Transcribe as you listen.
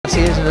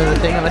another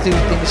thing, and I do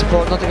think it's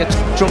important not to get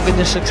drunk in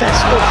the success.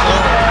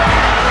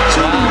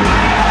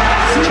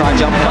 Try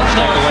jumping up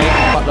straight away,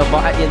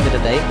 but at the end of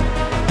the day,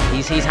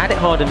 he's had it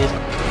hard in his...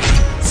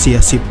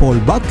 Siya si Paul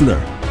Butler,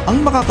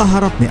 ang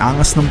makakaharap ni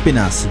Angas ng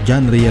Pinas,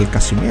 John Riel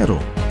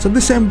Casimero sa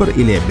December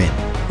 11.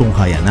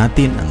 Tunghayan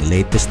natin ang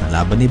latest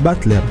na laban ni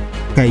Butler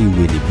kay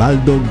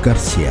Willibaldo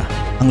Garcia.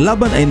 Ang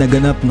laban ay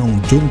naganap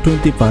noong June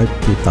 25,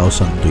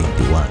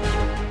 2021.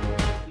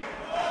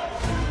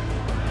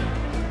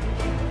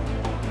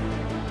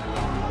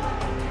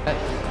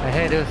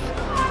 Ahead of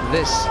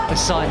this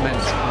assignment,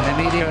 and the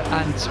media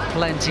and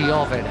plenty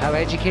of it. How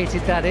educated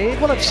that is?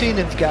 What I've seen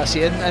of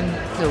Garcia, and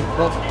you know,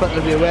 what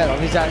Butler will be aware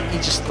of, is that he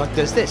just like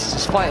does this.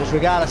 Just fires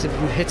regardless if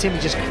you hit him, he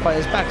just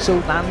fires back.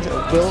 So land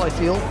will, I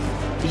feel,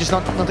 you just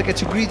not to get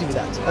too greedy with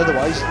that.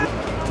 Otherwise,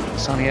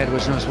 Sonny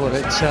Edwards knows what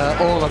it's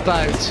all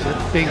about.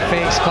 Being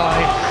faced by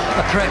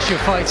a pressure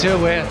fighter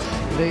where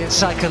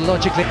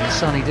psychologically,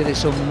 Sonny did it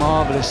so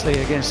marvellously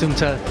against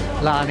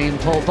Lani and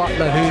Paul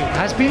Butler, who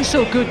has been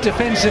so good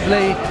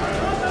defensively,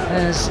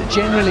 has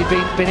generally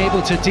been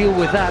able to deal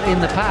with that in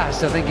the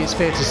past. I think it's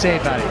fair to say,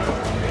 Barry.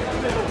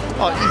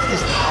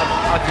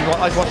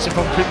 I've watched him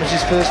from pretty much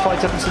his first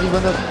fight up until he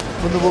won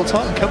the world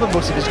title and covered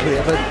most of his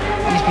career, but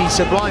he's been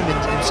sublime in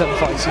some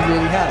fights, he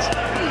really has.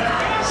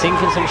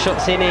 Sinking some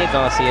shots in here,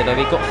 Garcia, though.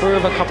 He got through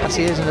with a couple.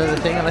 Here's another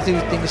thing, and I do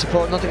think it's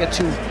important not to get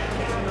too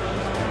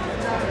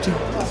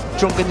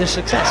drunk in the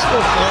success.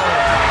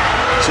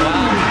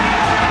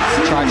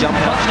 Try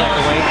jumping up straight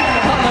away.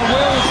 Butler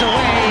whirls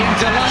away and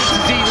delights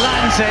as he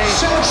lands a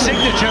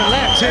signature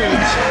left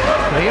hook.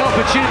 The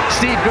opportunity,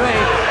 Steve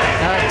Gray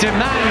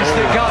demands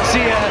that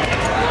Garcia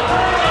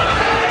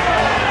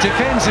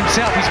defends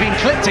himself. He's been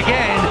clipped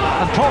again,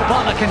 and Paul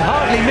Butler can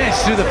hardly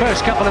miss through the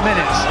first couple of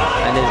minutes.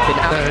 And there's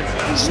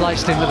been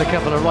sliced in with a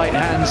couple of right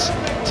hands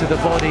to the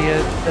body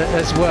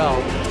as well.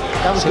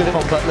 That was good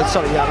from Butler.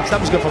 Sorry, Alex, that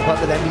was good from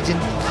Butler. Then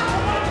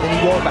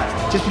he wore back.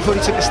 Just before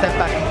he took a step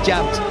back, he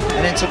jabbed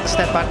and then took a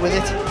step back with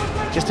it,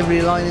 just to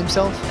realign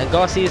himself. And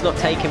Garcia's not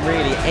taking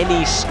really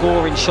any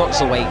scoring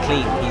shots away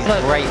clean. He's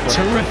great.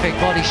 Terrific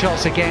body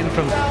shots again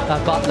from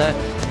Butler,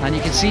 and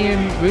you can see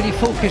him really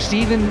focused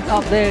even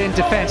up there in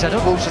defence. I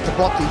don't know just to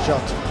block these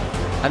shots.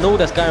 And all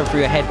that's going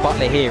through your head,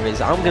 Butler, here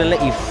is I'm going to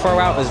let you throw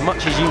out as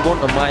much as you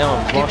want on my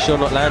arms whilst you're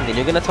not landing.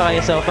 You're going to tire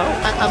yourself out.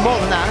 And more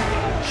than that,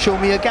 show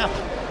me a gap.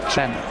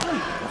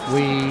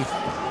 We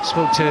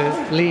spoke to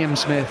Liam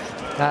Smith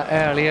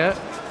earlier.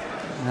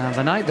 Now,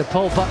 the night that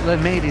Paul Butler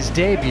made his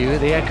debut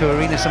at the Echo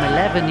Arena some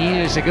 11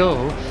 years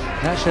ago,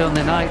 actually on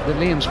the night that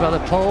Liam's brother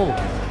Paul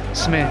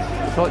Smith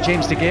fought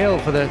James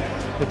DeGale for the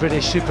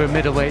British super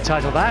middleweight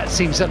title. That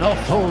seems an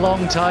awful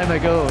long time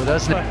ago,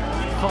 doesn't it?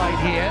 Fight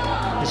here.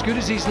 As good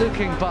as he's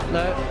looking,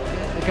 Butler,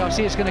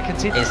 Garcia's going to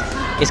continue.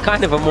 It's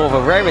kind of more of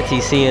a rarity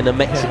seeing a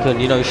Mexican,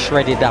 you know,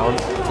 shredded down.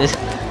 This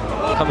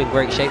come in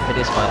great shape for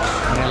this fight.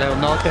 And a little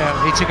nod there.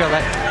 He took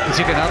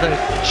another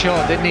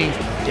shot, didn't he?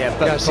 Yeah,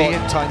 but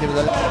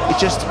it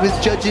just with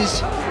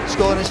judges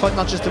scoring this fight,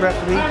 not just the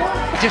referee.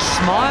 He just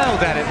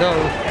smiled at it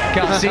though,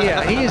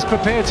 Garcia. He is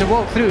prepared to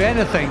walk through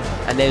anything.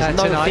 And there's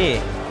no tonight.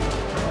 fear.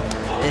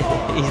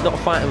 He's not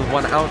fighting with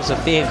 1 ounce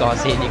of fear,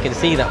 Garcia, and you can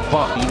see that.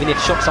 But even if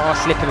shots are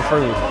slipping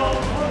through,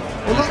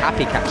 he's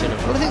happy catching them.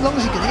 Well, I think as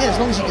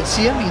long as he can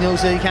see him, he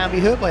knows that he can't be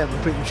hurt by him.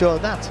 I'm pretty sure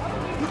of that.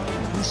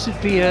 This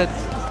would be a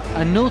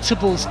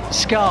notable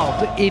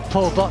scalp if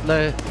Paul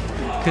Butler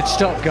could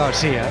stop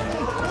Garcia.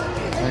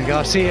 And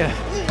Garcia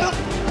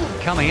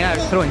coming out,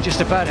 throwing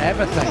just about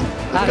everything.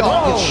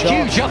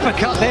 Huge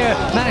uppercut there,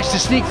 managed to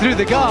sneak through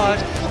the guard.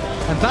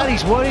 And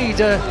Barry's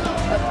worried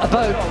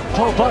about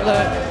Paul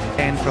Butler.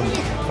 And from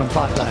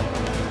Butler.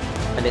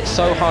 And it's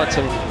so hard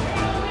to...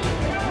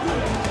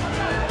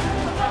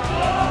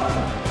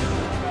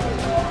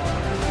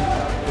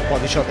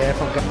 Body shot there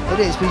from it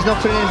is, but he's not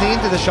putting anything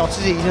into the shots,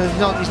 is he? You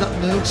know, he's not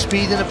no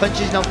speed in the punches,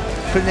 he's not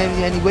putting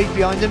any weight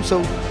behind him,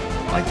 so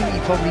I think he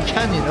probably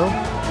can, you know.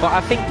 But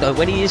I think though,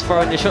 when he is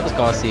throwing the shots,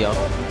 Garcia,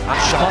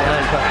 shot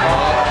there,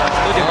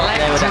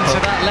 leapt into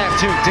that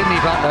left hook, didn't he,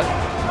 Butler?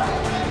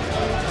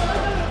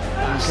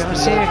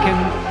 Garcia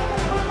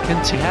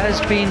he has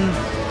been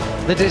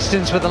the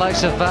distance with the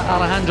likes of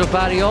Alejandro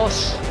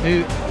Barrios,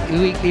 who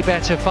equally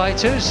better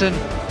fighters, and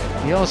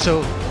he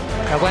also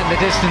went the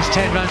distance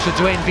 10 rounds with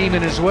Dwayne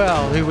Beeman as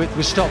well, who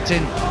was stopped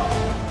in,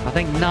 I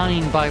think,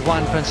 9 by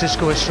Juan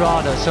Francisco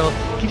Estrada. So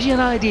gives you an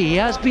idea. He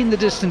has been the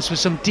distance with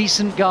some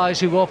decent guys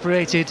who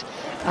operated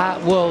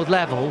at world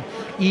level,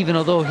 even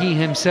although he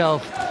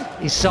himself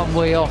is some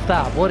way off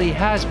that. What he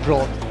has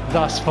brought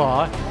thus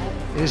far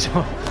is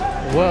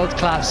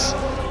world-class.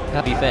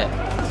 To be fair.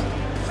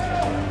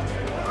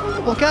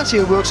 Well,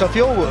 Garcia works off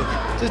your work,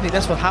 doesn't he?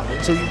 That's what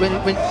happens. So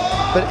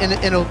but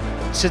in a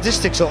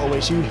sadistic sort of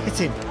way, so you hit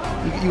him.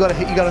 You got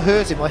to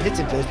hurt him or hit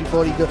him first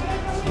before he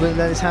will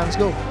let his hands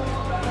go.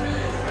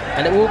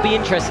 And it will be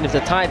interesting if the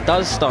tide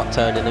does start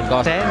turning and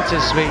Garcia.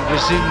 As we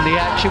resume the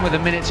action with a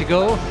minute to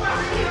go.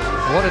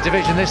 What a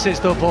division this is,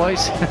 though,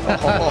 boys.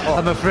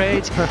 I'm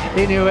afraid.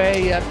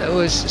 Anyway, it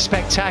was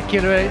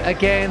spectacular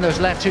again. Those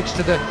left hooks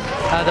to the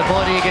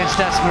body against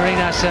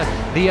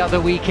Casimero the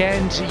other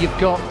weekend. You've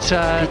got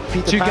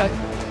two guys.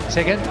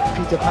 Say again?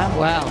 Peter Pan.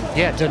 Well,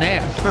 yeah,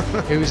 Donaire,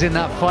 who was in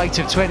that fight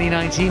of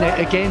 2019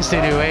 against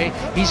Inoue.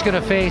 He's going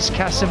to face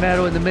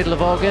Casimero in the middle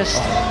of August.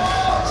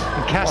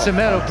 And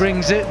Casimero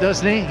brings it,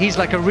 doesn't he? He's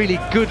like a really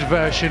good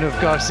version of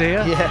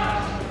Garcia. Yeah.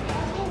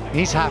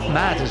 He's half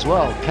mad as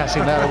well,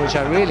 Casimero, which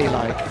I really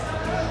like.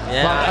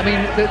 Yeah. But, I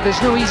mean,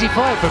 there's no easy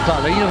fight for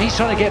Butler. You know, he's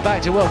trying to get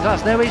back to world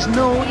class. There is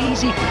no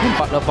easy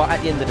Butler, but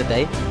at the end of the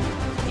day,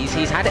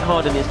 he's had it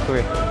hard in his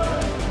career.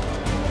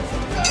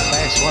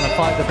 Best want to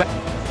fight the best.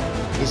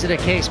 Is it a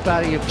case,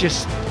 Barry, of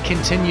just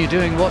continue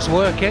doing what's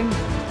working?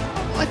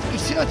 I think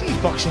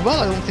he's boxing well.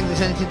 I don't think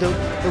there's anything to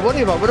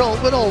worry about.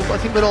 I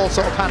think we're all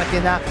sort of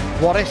panicking at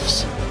what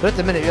ifs. But at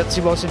the minute, we have to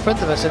see what's in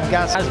front of us. And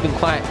Garcia has been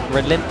quite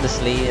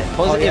relentlessly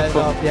positive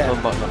from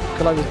Butler.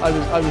 Because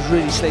I was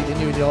really slating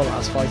you in your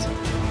last fight.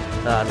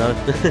 No.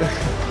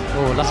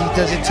 Oh, he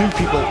does it to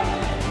people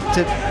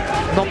to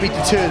not be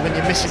deterred when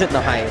you're missing. Isn't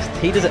the highest.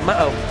 He doesn't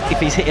matter if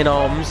he's hitting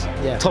arms,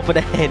 top of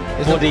the head,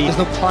 body. There's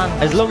no plan.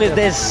 As long as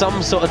there's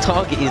some sort of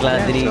target he's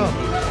landing.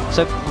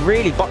 So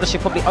really, Butler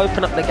should probably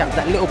open up the gap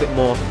that little bit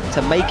more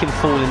to make him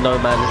fall in no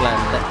man's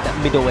land,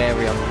 that middle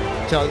area.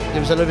 So there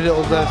was a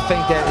little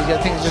feint there.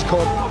 I think it's just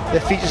called,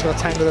 their feet just got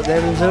tangled up there.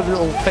 There was a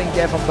little feint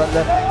there from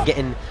Butler.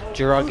 Getting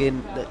dragged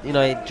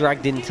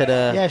into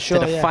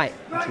the fight.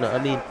 You know what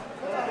I mean?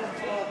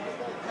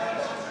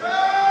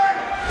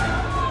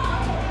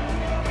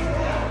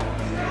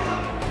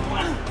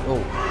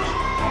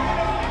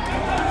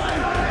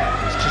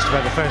 It's just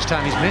about the first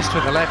time he's missed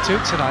with the left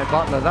hook tonight,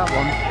 Butler, that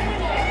one.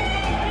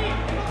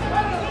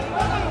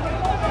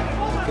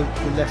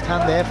 The left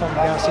hand there from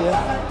Garcia.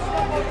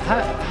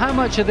 How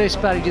much of this,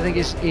 Barry, do you think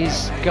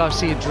is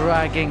Garcia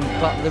dragging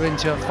Butler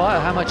into a fight?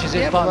 How much is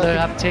it Butler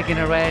have taken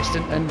a rest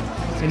and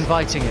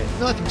inviting it?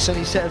 No, I think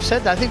Sonny have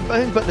said that. I think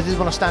Butler did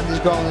want to stand his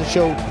ground and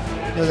show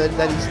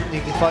that he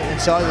can fight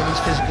inside and he's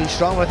physically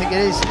strong. But I think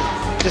it is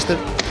just the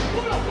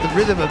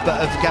rhythm of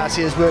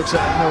Garcia's works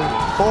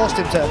that forced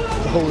him to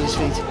hold his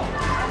feet.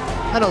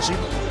 And also,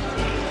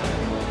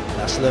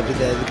 that's lovely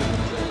there.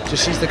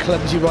 Just sees the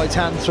clumsy right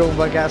hand thrown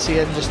by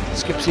Garcia and just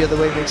skips the other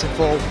way, makes him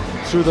fall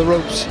through the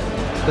ropes.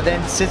 But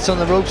then sits on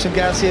the ropes and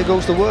Garcia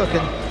goes to work.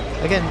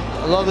 And again,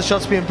 a lot of the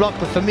shots being blocked.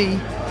 But for me,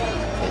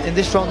 in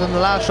this round and the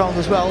last round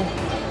as well,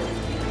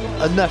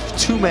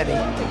 too many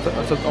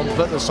on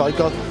Butler's side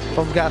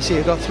from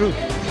Garcia got through.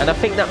 And I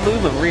think that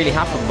movement really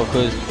happened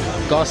because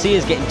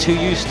Garcia's getting too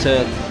used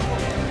to.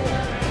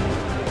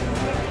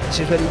 This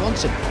is where he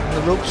wants it, on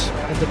the ropes,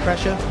 under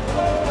pressure,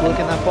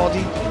 working that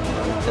body.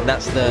 And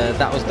that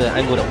was the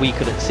angle that we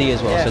couldn't see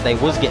as well. So they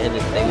was getting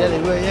it. They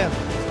were.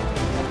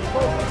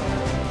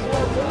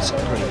 That's a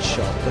great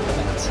shot. Look at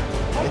that.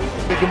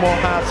 Making more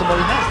hard than what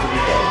he has to be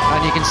there.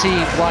 And you can see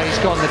why he's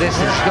gone the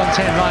distance. He's gone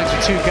 10 rounds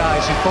with two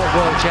guys who fought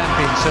world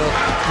champions. So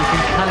you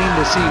can kind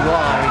of see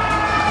why.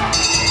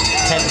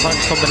 10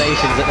 punch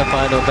combinations at the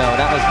final bell.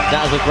 That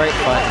was a great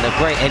fight and a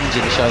great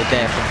engine show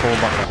there from Paul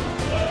Butler.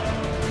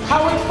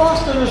 Howard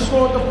Foster has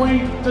scored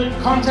the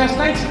contest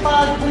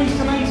 95 points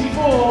to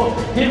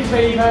 94 in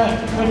favour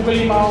of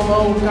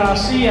Willibaldo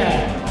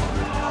Garcia.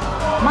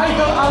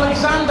 Michael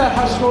Alexander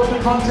has scored the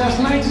contest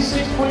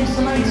 96 points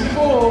to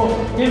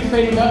 94 in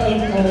favour of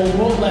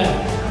Paul Butler.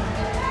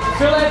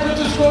 Phil Edwards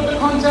has scored the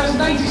contest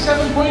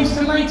 97 points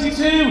to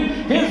 92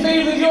 in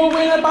favour of your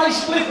winner by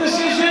split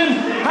decision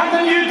and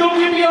the new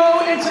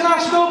WBO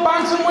International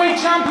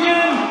Bantamweight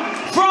Champion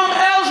from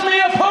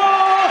Ellesmere,